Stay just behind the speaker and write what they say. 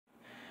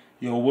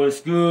Yo, what's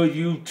good,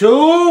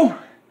 YouTube?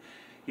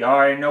 You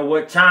already know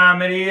what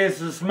time it is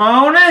this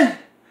morning.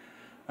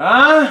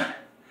 Huh?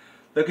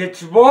 Look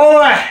at your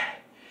boy.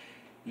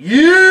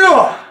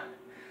 Yeah!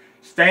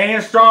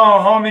 Staying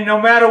strong, homie, no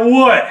matter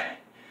what.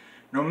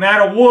 No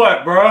matter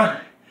what, bro.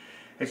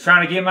 They're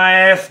trying to get my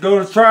ass to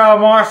go to trial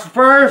March the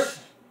 1st.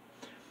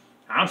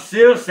 I'm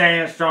still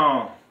staying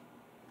strong.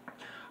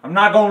 I'm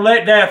not gonna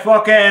let that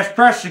fuck-ass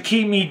pressure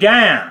keep me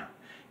down.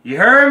 You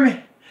heard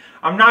me?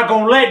 I'm not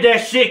gonna let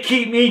that shit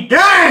keep me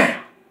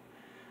down.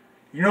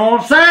 You know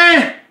what I'm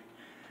saying?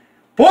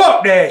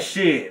 Fuck that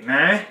shit,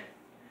 man.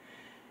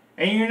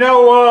 And you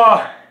know,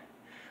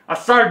 I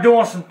started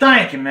doing some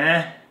thinking,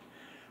 man.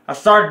 I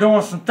started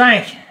doing some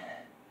thinking.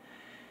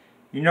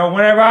 You know,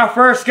 whenever I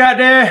first got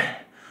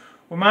there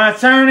with my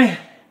attorney,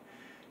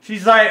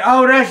 she's like,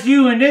 oh, that's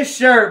you in this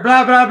shirt,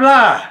 blah, blah,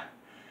 blah.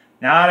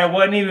 Nah, that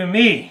wasn't even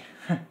me.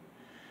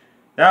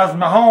 That was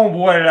my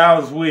homeboy that I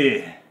was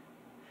with.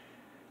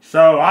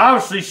 So,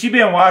 obviously, she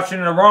been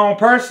watching the wrong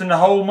person the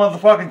whole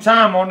motherfucking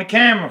time on the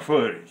camera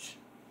footage.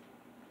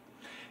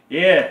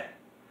 Yeah.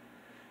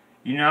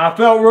 You know, I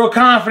felt real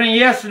confident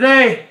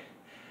yesterday.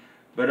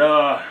 But,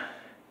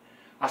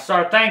 I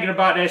started thinking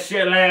about that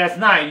shit last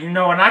night, you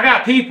know, and I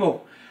got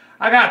people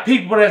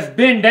that's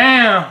been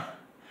down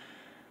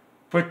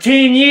for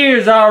 10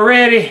 years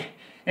already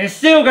and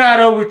still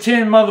got over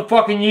 10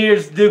 motherfucking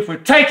years to do for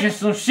taking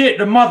some shit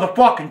to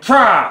motherfucking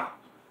trial.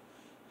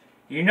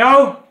 You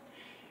know?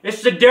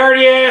 It's the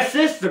dirty ass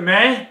system,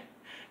 man.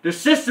 The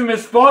system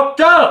is fucked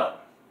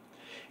up.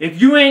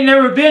 If you ain't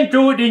never been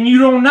through it, then you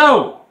don't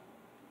know.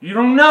 You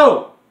don't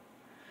know.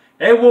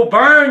 They will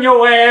burn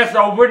your ass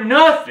over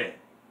nothing.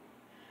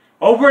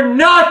 Over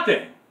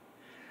nothing.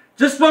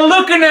 Just for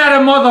looking at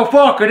a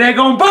motherfucker, they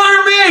gonna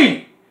burn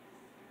me.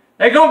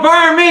 They gonna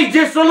burn me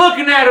just for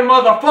looking at a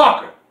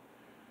motherfucker.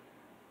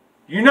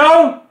 You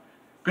know?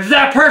 Because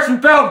that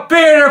person felt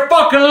fear of their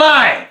fucking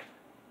life.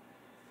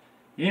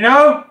 You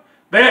know?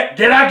 But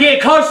did I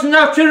get close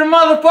enough to the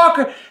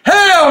motherfucker?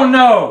 Hell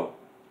no!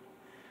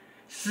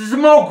 This is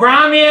some old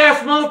grimy ass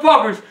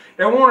motherfuckers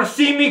that want to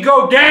see me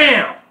go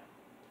down.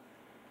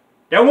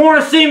 They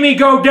want to see me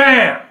go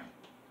down.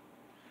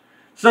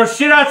 So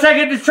should I take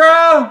it to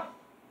trial?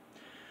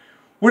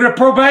 With a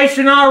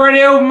probation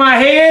already over my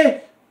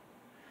head?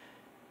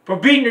 For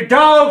beating the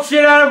dog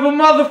shit out of a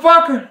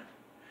motherfucker?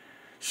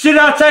 Should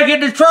I take it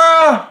to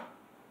trial?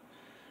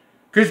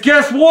 Because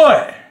guess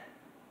what?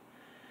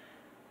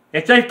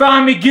 If they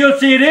find me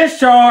guilty of this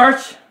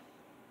charge,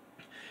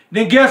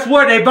 then guess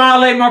what? They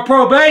violate my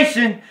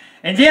probation,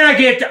 and then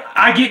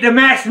I get the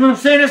maximum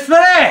sentence for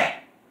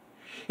that.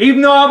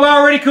 Even though I've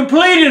already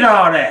completed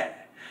all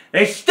that.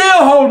 They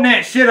still holding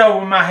that shit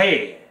over my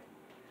head.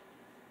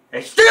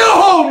 They still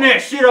holding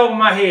that shit over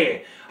my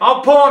head.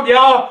 I'm pumped,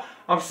 y'all.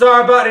 I'm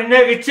sorry about the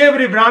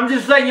negativity, but I'm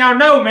just letting y'all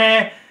know,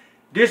 man.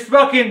 This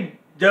fucking,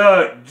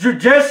 the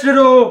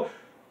judicial,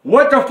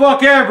 what the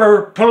fuck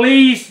ever,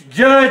 police,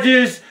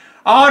 judges,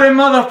 all them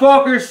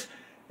motherfuckers,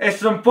 it's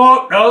some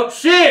fucked up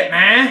shit,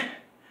 man.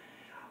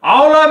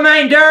 All of them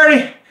ain't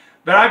dirty,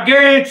 but I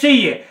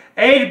guarantee you,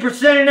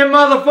 80% of them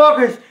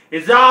motherfuckers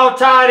is all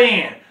tied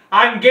in.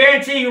 I can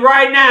guarantee you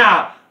right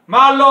now,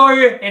 my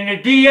lawyer and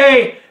the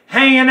DA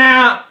hanging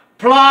out,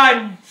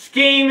 plotting,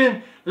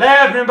 scheming,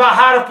 laughing about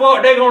how the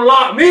fuck they gonna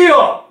lock me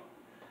up.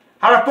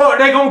 How the fuck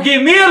they gonna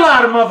give me a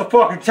lot of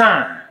motherfucking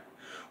time.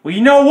 Well,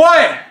 you know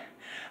what?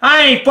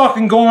 I ain't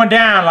fucking going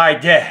down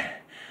like that.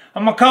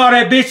 I'm gonna call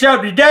that bitch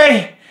up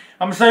today.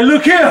 I'm gonna say,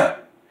 look here.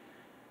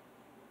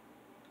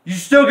 You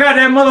still got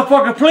that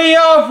motherfucking plea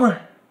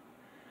offer?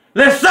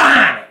 Let's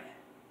sign it.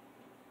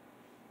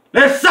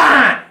 Let's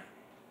sign it.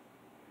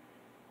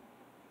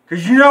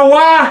 Because you know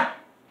why?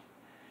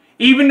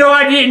 Even though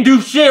I didn't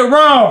do shit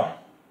wrong.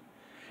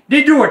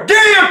 Didn't do a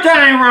damn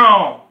thing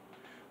wrong.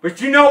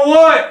 But you know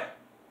what?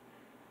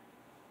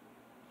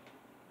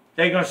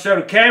 They gonna show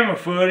the camera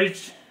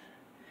footage.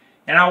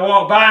 And I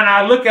walk by and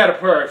I look at a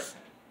person.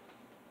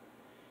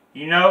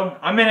 You know,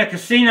 I'm in a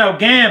casino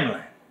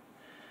gambling.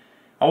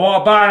 I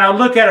walk by and I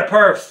look at a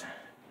person.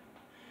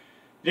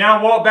 Then I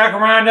walk back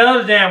around the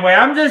other damn way.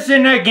 I'm just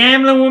sitting there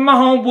gambling with my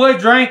homeboy,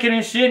 drinking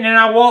and shit. And then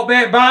I walk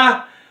back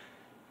by,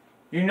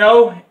 you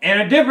know, in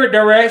a different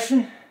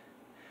direction.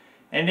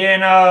 And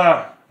then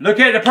look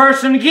at the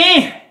person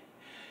again.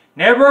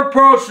 Never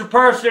approach the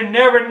person,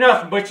 never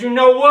nothing. But you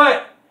know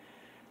what?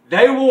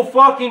 They will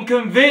fucking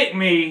convict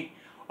me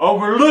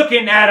over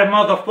looking at a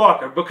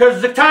motherfucker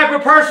because the type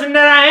of person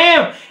that I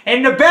am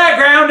and the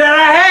background that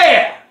I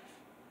have.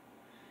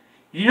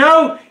 You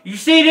know, you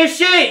see this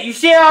shit? You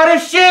see all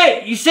this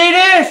shit? You see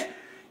this?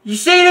 You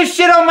see this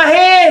shit on my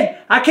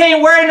head? I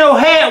can't wear no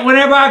hat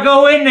whenever I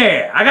go in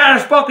there. I got a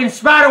fucking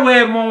spider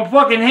web on my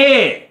fucking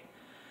head.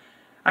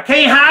 I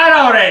can't hide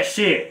all that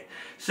shit.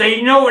 So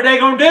you know what they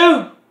gonna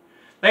do?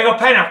 They gonna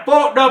paint a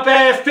fucked up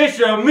ass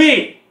picture of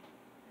me.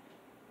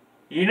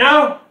 You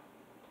know?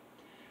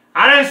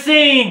 I done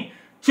seen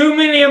too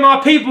many of my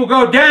people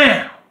go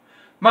down.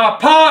 My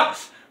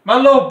pops, my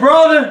little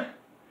brother.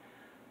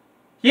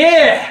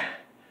 Yeah.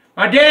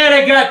 My dad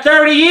had got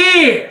 30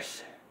 years.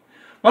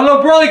 My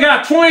little brother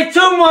got 22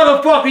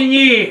 motherfucking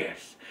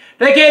years.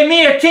 They gave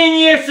me a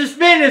 10-year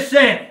suspended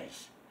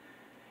sentence.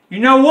 You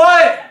know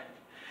what?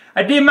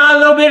 I did my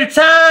little bit of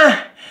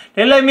time.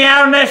 They let me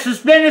out on that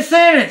suspended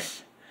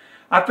sentence.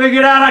 I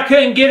figured out I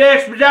couldn't get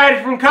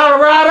expedited from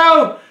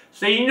Colorado.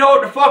 So you know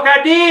what the fuck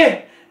I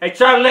did? They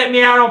tried to let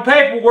me out on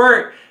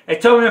paperwork. They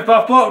told me if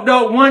I fucked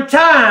up one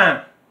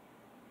time,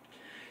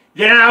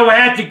 then I would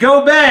have to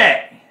go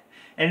back.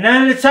 And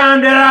none of the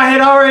time that I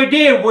had already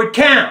did would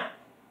count.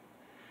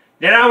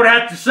 Then I would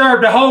have to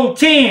serve the whole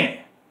 10.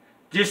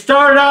 Just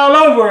start it all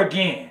over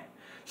again.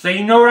 So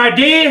you know what I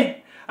did?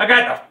 I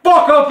got the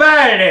fuck up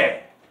out of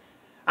there.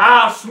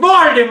 I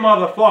outsmarted them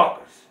motherfuckers.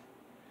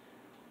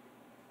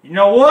 You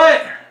know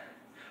what?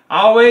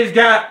 I always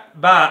got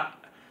about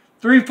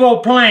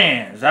 3-4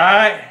 plans,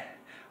 alright?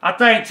 I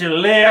think to the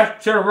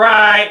left, to the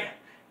right,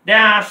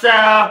 down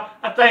south,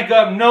 I think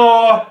up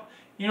north,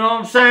 you know what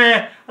I'm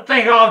saying? I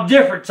think all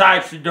different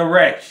types of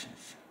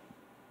directions.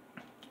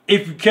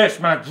 If you catch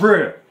my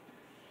drift.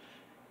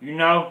 You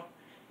know?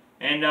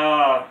 And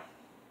I'm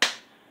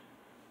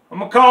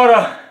gonna call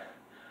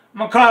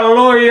the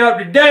lawyer up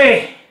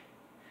today.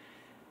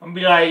 I'm gonna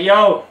be like,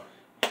 yo,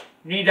 you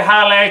need to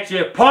holler at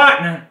your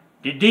partner,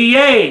 the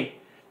DA,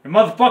 the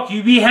motherfucker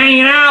you be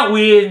hanging out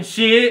with and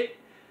shit.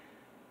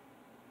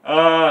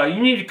 You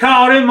need to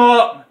call them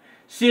up,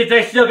 see if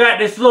they still got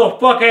this little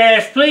fuck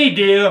ass plea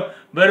deal.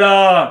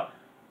 But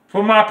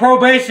for my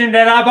probation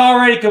that I've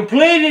already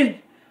completed,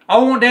 I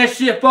want that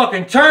shit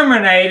fucking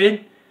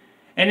terminated.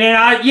 And then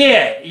I'll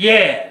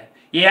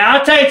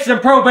take some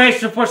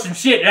probation for some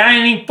shit that I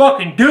ain't even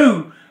fucking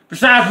do.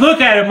 Besides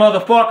look at it,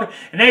 motherfucker,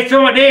 and they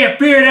tell me they in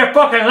fear of their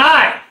fucking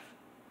life.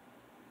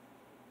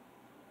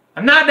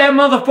 I'm not that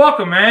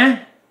motherfucker,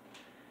 man.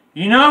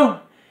 You know?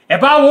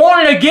 If I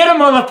wanted to get a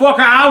motherfucker,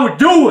 I would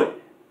do it.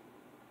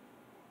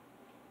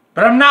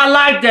 But I'm not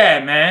like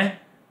that, man.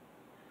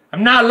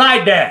 I'm not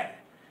like that.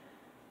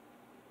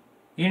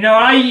 You know,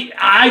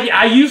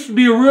 I used to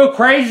be a real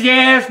crazy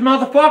ass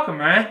motherfucker,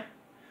 man.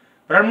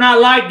 But I'm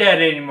not like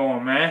that anymore,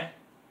 man.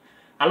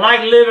 I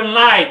like living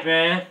life,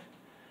 man.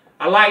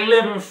 I like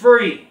living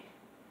free.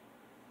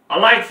 I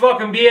like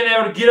fucking being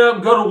able to get up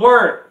and go to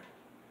work.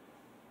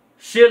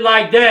 Shit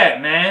like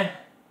that, man.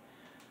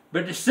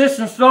 But the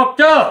system's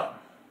fucked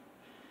up.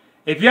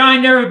 If y'all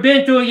ain't never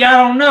been through it,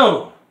 y'all don't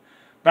know.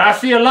 But I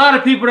see a lot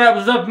of people that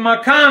was up in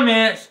my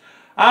comments.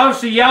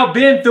 Obviously, y'all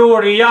been through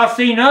it or y'all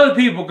seen other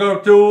people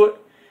go through it.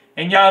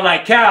 And y'all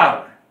like,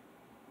 Calvin,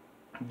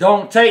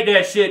 don't take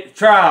that shit to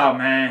trial,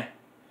 man.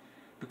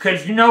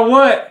 Because you know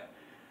what?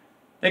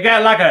 They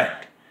got like a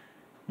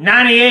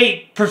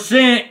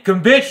 98%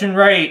 conviction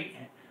rate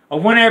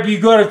of whenever you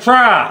go to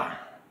trial.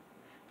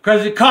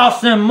 Because it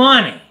costs them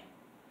money.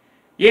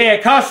 Yeah,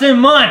 it costs them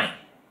money.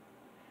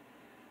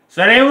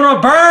 So they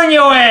want to burn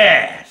your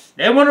ass.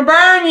 They want to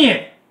burn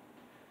you.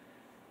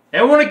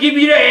 They want to give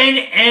you the,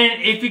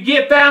 and if you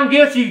get found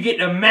guilty, you get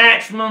the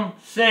maximum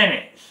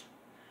sentence.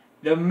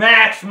 The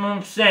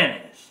maximum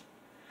sentence.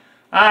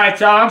 Alright,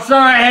 y'all, I'm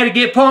sorry I had to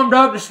get pumped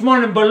up this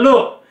morning, but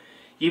look,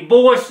 your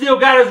boy still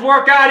got his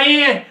workout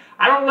in.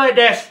 I don't let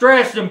that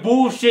stress and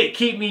bullshit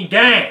keep me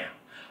down.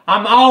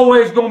 I'm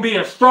always going to be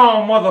a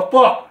strong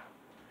motherfucker.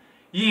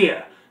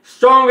 Yeah,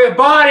 strong at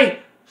body,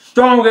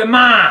 strong at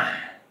mind.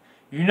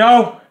 You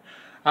know?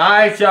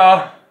 Alright,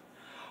 y'all.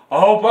 I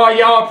hope all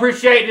y'all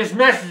appreciate this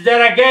message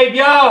that I gave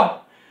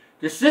y'all.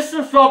 The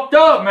system's fucked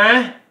up,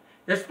 man.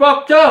 It's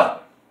fucked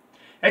up.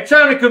 They're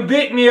trying to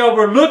convict me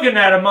over looking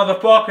at a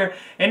motherfucker,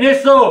 and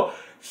this little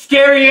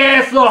scary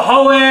ass, little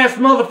hoe ass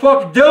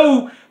motherfucker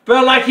dude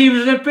felt like he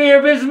was in fear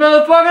of his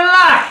motherfucking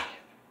life.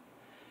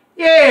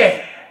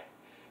 Yeah.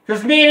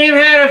 Because me and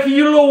him had a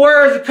few little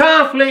words of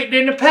conflict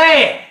in the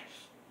past.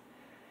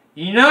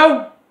 You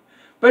know?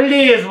 But it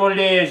is what it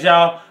is,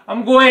 y'all.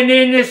 I'm going to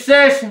end this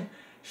session.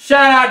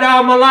 Shout out to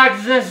all my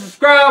likers and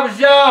subscribers,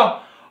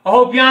 y'all. I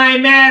hope y'all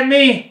ain't mad at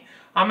me.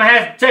 I'm going to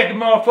have to take a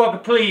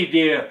motherfucking plea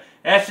deal.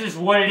 That's just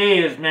what it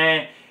is,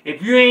 man.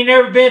 If you ain't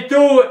never been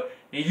through it,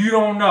 then you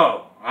don't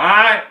know.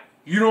 Alright?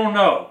 You don't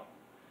know.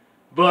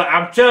 But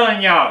I'm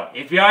telling y'all,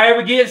 if y'all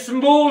ever get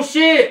some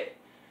bullshit,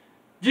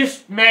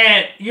 just,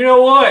 man, you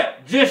know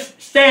what?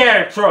 Just stay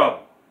out of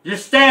trouble.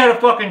 Just stay out of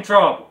fucking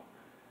trouble.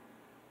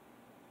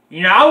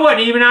 You know, I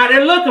wasn't even out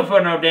there looking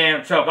for no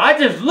damn trouble. I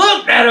just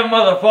looked at a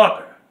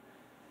motherfucker.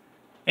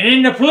 And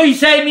then the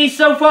police hate me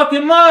so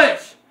fucking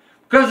much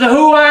because of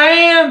who I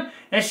am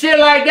and shit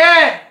like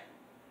that,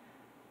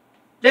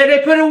 that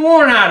they put a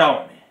warrant out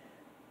on me.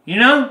 You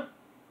know?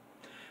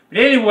 But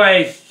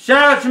anyways,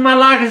 shout out to my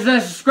likers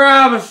and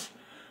subscribers.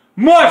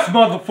 Much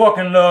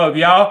motherfucking love,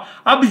 y'all.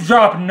 I'll be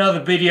dropping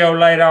another video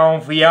later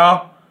on for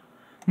y'all.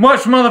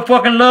 Much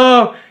motherfucking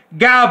love.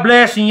 God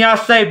bless, and y'all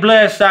stay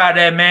blessed out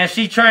there, man.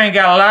 C-Train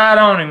got a lot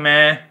on him,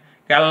 man.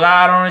 Got a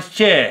lot on his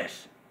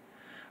chest.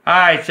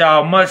 Alright,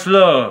 y'all. Much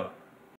love.